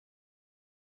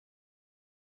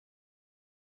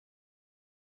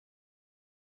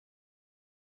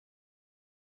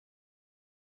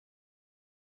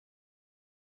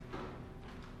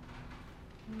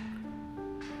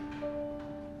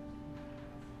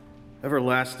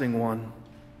Everlasting One,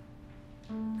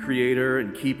 Creator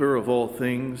and Keeper of all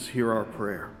things, hear our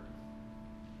prayer.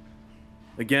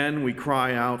 Again, we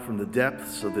cry out from the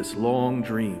depths of this long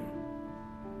dream,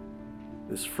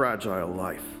 this fragile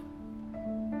life.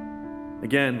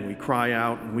 Again, we cry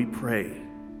out and we pray.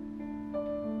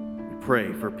 We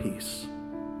pray for peace.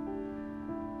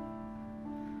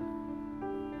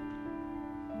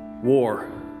 War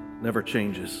never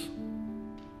changes.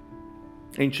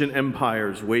 Ancient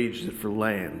empires waged it for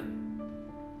land,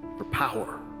 for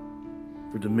power,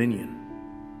 for dominion.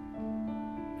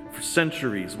 For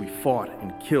centuries we fought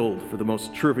and killed for the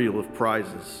most trivial of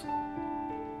prizes,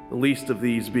 the least of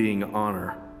these being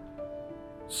honor,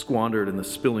 squandered in the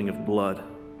spilling of blood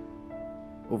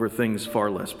over things far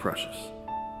less precious.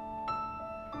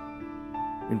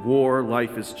 In war,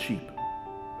 life is cheap.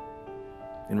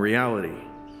 In reality,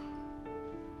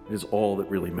 it is all that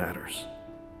really matters.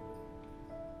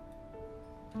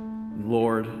 And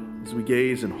Lord, as we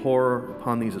gaze in horror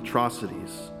upon these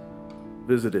atrocities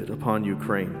visited upon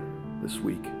Ukraine this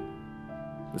week,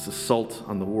 this assault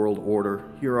on the world order,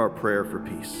 hear our prayer for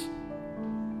peace.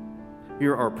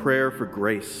 Hear our prayer for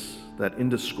grace, that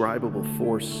indescribable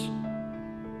force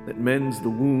that mends the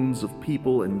wounds of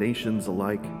people and nations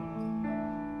alike.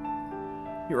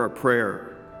 Hear our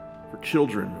prayer for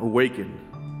children awakened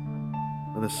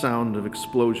by the sound of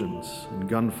explosions and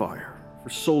gunfire, for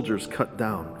soldiers cut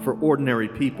down, for ordinary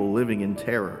people living in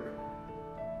terror,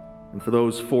 and for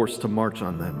those forced to march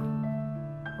on them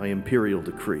by imperial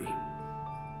decree.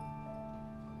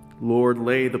 Lord,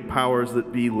 lay the powers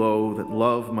that be low, that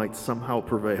love might somehow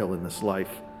prevail in this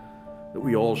life that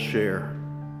we all share,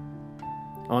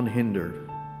 unhindered,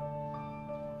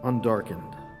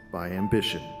 undarkened by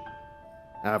ambition,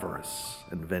 avarice,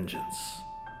 and vengeance.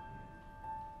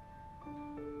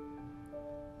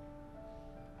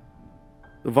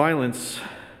 The violence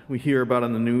we hear about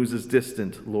on the news is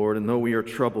distant, Lord, and though we are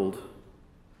troubled,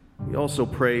 we also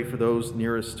pray for those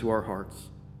nearest to our hearts.